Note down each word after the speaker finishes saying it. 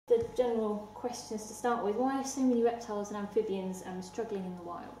general questions to start with. Why are so many reptiles and amphibians struggling in the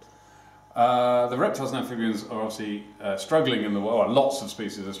wild? The reptiles and amphibians are obviously struggling in the wild. Lots of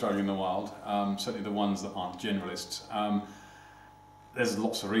species are struggling in the wild, certainly the ones that aren't generalists. There's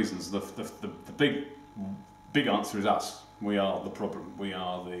lots of reasons. The big answer is us. We are the problem. We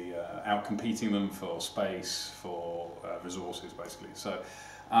are the out-competing them for space, for resources, basically. So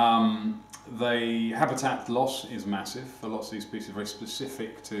the habitat loss is massive for lots of these species, very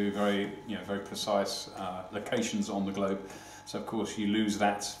specific to very precise locations on the globe. So of course you lose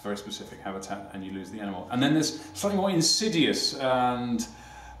that very specific habitat and you lose the animal. And then there's slightly more insidious and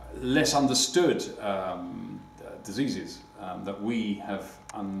less understood diseases that we have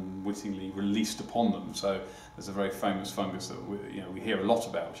unwittingly released upon them. So there's a very famous fungus that we hear a lot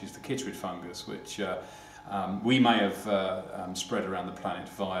about, which is the chytrid fungus, which we may have spread around the planet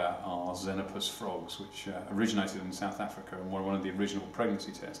via our xenopus frogs, which originated in South Africa and were one of the original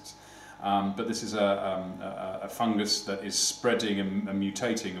pregnancy tests. But this is a fungus that is spreading and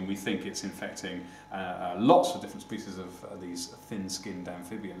mutating, and we think it's infecting lots of different species of these thin-skinned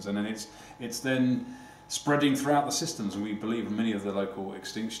amphibians, and then it's then spreading throughout the systems, and we believe many of the local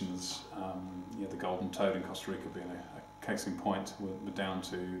extinctions, the golden toad in Costa Rica being a case in point, were down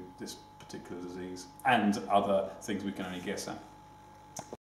to this particular disease and other things we can only guess at.